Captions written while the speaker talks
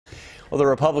Well, the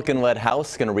Republican-led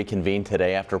House is going to reconvene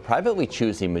today after privately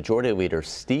choosing Majority Leader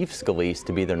Steve Scalise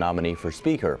to be their nominee for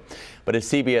Speaker. But as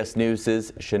CBS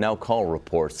News' Chanel Call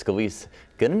reports, Scalise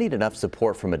going to need enough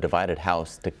support from a divided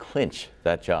House to clinch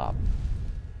that job.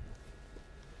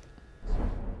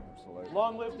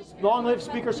 Long live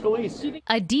Speaker Scalise.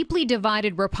 A deeply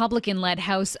divided Republican-led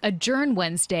House adjourned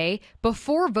Wednesday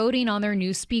before voting on their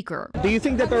new Speaker. Do you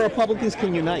think that the Republicans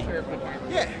can unite?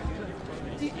 Yeah.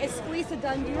 Is Scalise a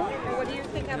done deal, or what do you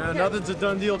think? Nothing's a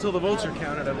done deal till the votes are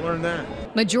counted. I've learned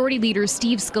that. Majority Leader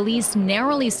Steve Scalise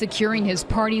narrowly securing his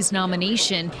party's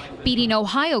nomination, beating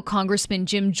Ohio Congressman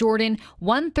Jim Jordan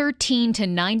 113 to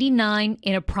 99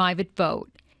 in a private vote.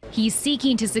 He's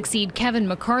seeking to succeed Kevin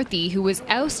McCarthy, who was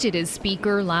ousted as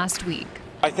Speaker last week.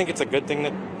 I think it's a good thing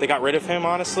that they got rid of him,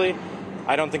 honestly.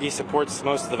 I don't think he supports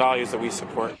most of the values that we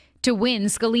support. To win,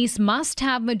 Scalise must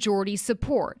have majority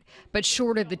support, but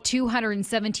short of the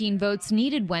 217 votes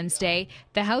needed Wednesday,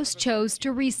 the House chose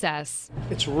to recess.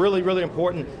 It's really, really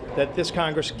important that this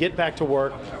Congress get back to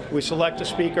work. We select a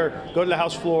Speaker, go to the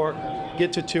House floor,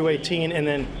 get to 218, and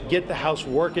then get the House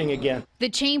working again. The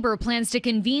chamber plans to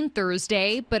convene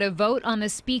Thursday, but a vote on the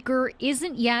Speaker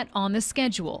isn't yet on the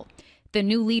schedule. The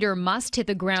new leader must hit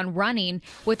the ground running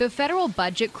with a federal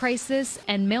budget crisis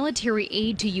and military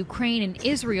aid to Ukraine and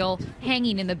Israel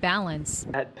hanging in the balance.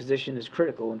 That position is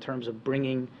critical in terms of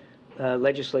bringing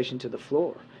legislation to the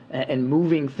floor and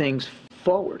moving things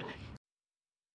forward.